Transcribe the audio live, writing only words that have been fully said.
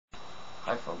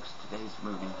Hi folks, today's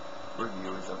movie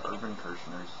review is of Irvin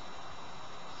Kershner's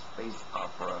space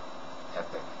opera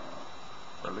epic,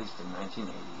 released in 1980,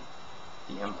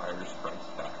 The Empire Strikes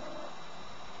Back.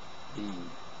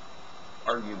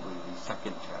 Arguably the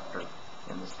second chapter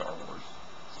in the Star Wars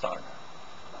saga.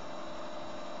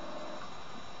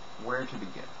 Where to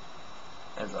begin?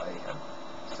 As I have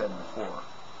said before,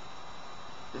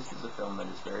 this is a film that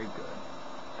is very good,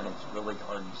 and it's really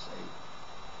hard to say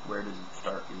where does it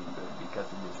start being good because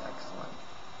it is excellent.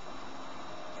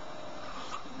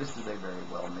 This is a very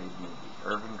well-made movie.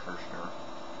 Irvin Kershner's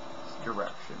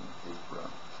direction is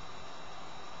brilliant.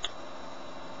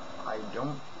 I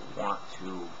don't want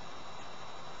to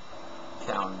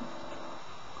sound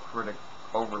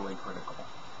overly critical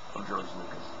of George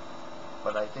Lucas,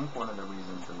 but I think one of the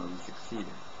reasons the movie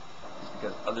succeeded is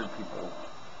because other people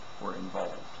were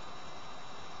involved.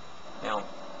 Now,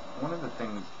 one of the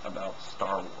things about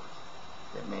Star Wars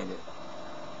that made it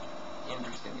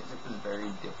interesting is it was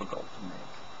very difficult to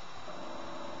make,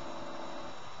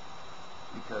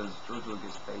 because George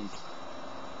Lucas faced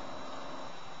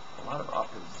a lot of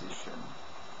opposition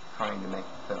trying to make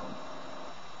the film,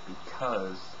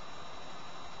 because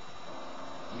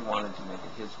he wanted to make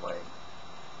it his way,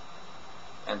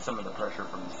 and some of the pressure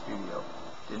from the studio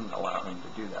didn't allow him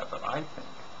to do that. But I think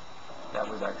that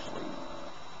was actually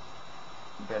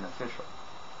beneficial.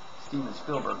 Steven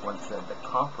Spielberg once said that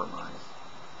compromise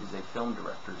is a film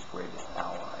director's greatest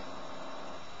ally.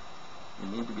 You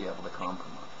need to be able to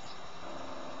compromise.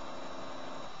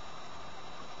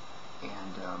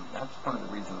 And that's one of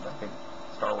the reasons I think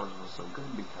Star Wars was so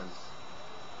good, because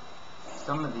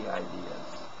some of the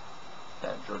ideas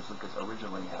that George Lucas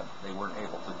originally had, they weren't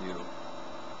able to do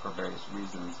for various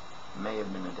reasons, may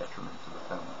have been a detriment to the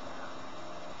film.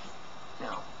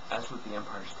 Now, as with The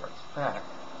Empire Strikes Back,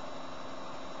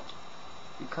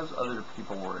 because other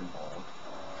people were involved,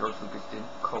 George Lucas did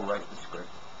co-write the script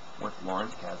with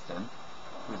Lawrence Kasdan,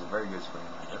 who is a very good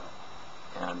screenwriter,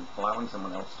 and allowing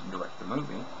someone else to direct the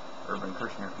movie, Irvin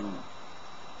Kershner, who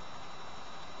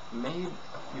made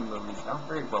a few movies, not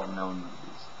very well-known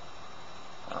movies.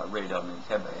 Ray Del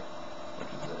Nintebe, which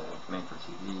is a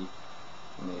made-for-TV.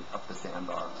 He made Up the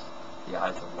Sandbox, The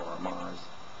Eyes of Laura Mars,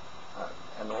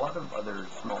 and a lot of other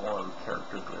smaller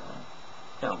character-driven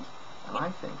films. And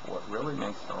I think what really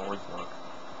makes Star Wars work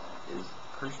is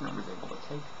Kershner was able to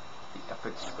take the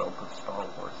epic scope of Star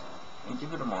Wars and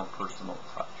give it a more personal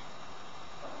touch.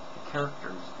 The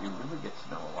characters, you really get to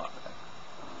know a lot better.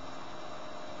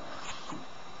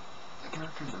 The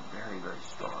characters are very, very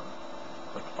strong.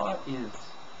 The plot is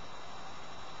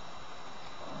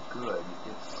good.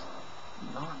 It's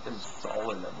not as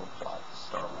solid of a plot as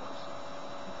Star Wars,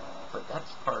 but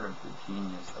that's part of the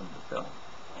genius of the film.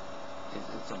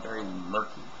 It's a very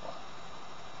murky plot,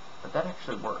 but that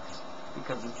actually works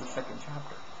because it's the second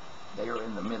chapter. They are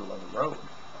in the middle of the road,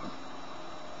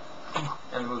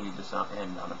 and the movie does not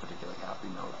end on a particularly happy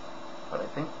note. But I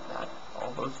think that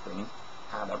all those things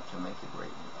add up to make a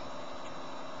great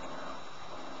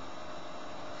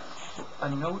movie. A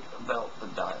note about the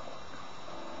dialogue.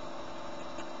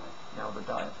 Now, the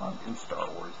dialogue in Star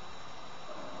Wars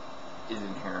is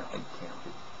inherently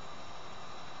campy,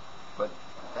 but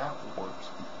that works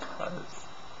because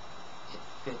it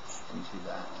fits into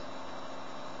that.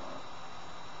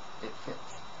 It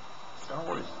fits. Star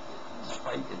Wars,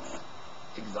 despite its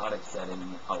exotic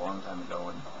setting a long time ago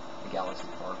in a galaxy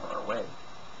far, far away,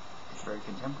 it's very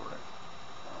contemporary.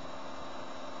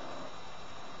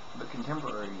 But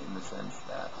contemporary in the sense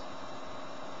that,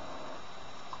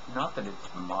 not that it's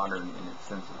modern in its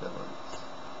sensibilities,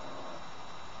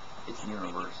 it's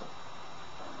universal.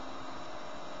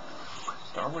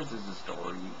 Star Wars is a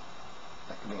story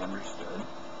that can be understood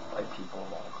by people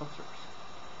of all cultures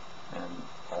and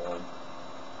all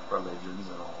religions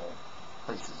and all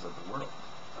places of the world.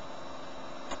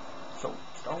 So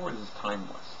Star Wars is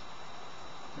timeless.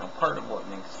 Now, part of what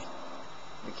makes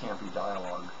the campy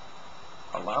dialogue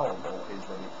allowable is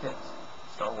that it fits.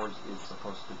 Star Wars is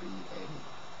supposed to be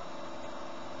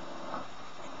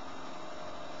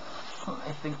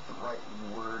I think the right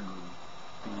word would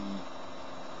be,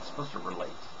 it's supposed to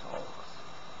relate to all of us.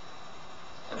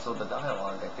 And so the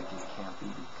dialogue, I think, is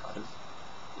campy because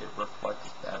it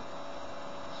reflects that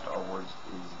Star Wars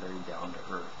is very down to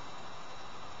earth.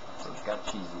 So it's got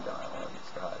cheesy dialogue,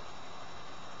 it's got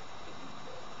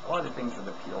a lot of things that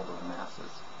appeal to the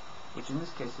masses, which in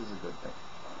this case is a good thing.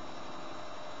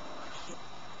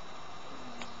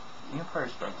 The Empire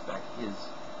Strikes Back is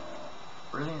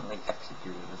brilliantly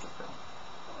executed as a film.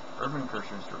 Irvin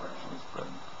Kershner's direction is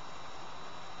brilliant.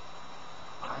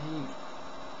 I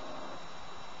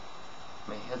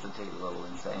may hesitate a little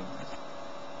in saying this,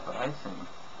 But I think,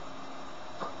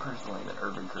 personally, that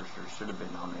Irvin Kershner should have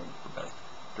been nominated for Best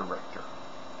Director.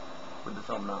 Would the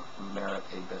film not merit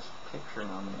a Best Picture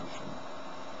nomination?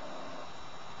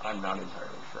 I'm not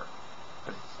entirely sure.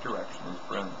 But its direction is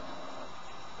brilliant.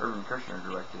 Irvin Kershner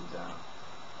directed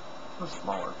most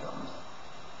smaller films.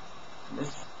 And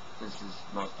this is his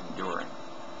most enduring.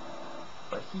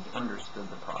 But he understood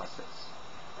the process.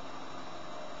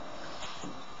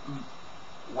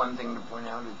 One thing to point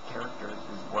out is characters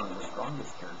is one of the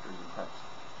strongest characters, in fact,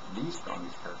 the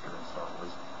strongest character in Star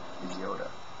Wars is Yoda.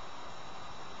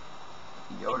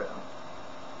 Yoda,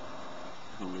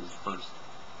 who is first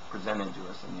presented to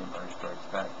us in The Empire Strikes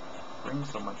Back, brings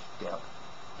so much depth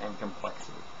and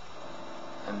complexity.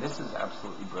 And this is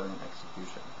absolutely brilliant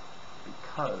execution,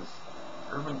 because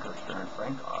Irvin Kershner and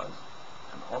Frank Oz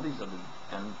and all these other,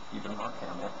 and even Mark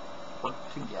Hamill, work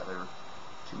together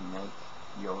to make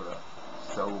Yoda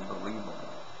so believable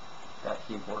that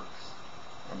he works.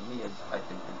 And he is, I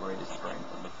think, the greatest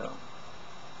strength of the film.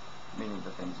 Many of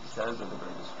the things he says are the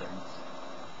greatest strengths,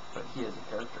 but he as a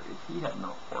character, if he had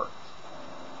not worked,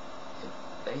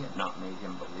 if they had not made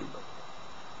him believable,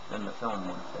 then the film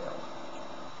would have failed.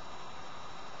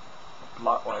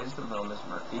 Plot-wise, the film is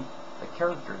murky. The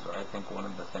characters are, I think, one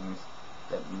of the things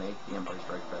that make The Empire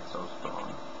Strikes Back so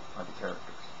strong, are the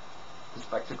characters. The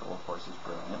spectacle, of course, is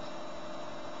brilliant,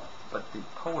 but the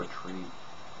poetry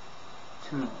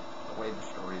to the way the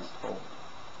story is told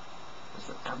is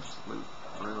an absolute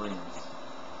brilliance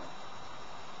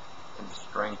and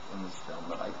strength in this film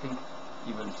that I think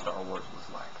even Star Wars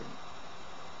was lacking.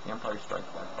 The Empire Strikes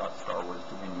Back brought Star Wars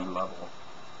to a new level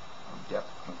of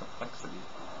depth and complexity,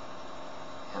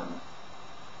 and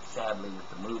sadly with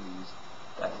the movies,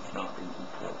 that has not been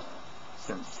equaled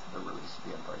since the release of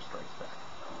The Empire Strikes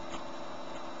Back.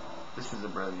 This is a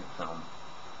brilliant film.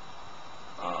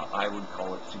 I would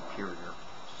call it superior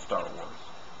to Star Wars.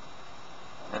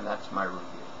 And that's my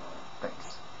review.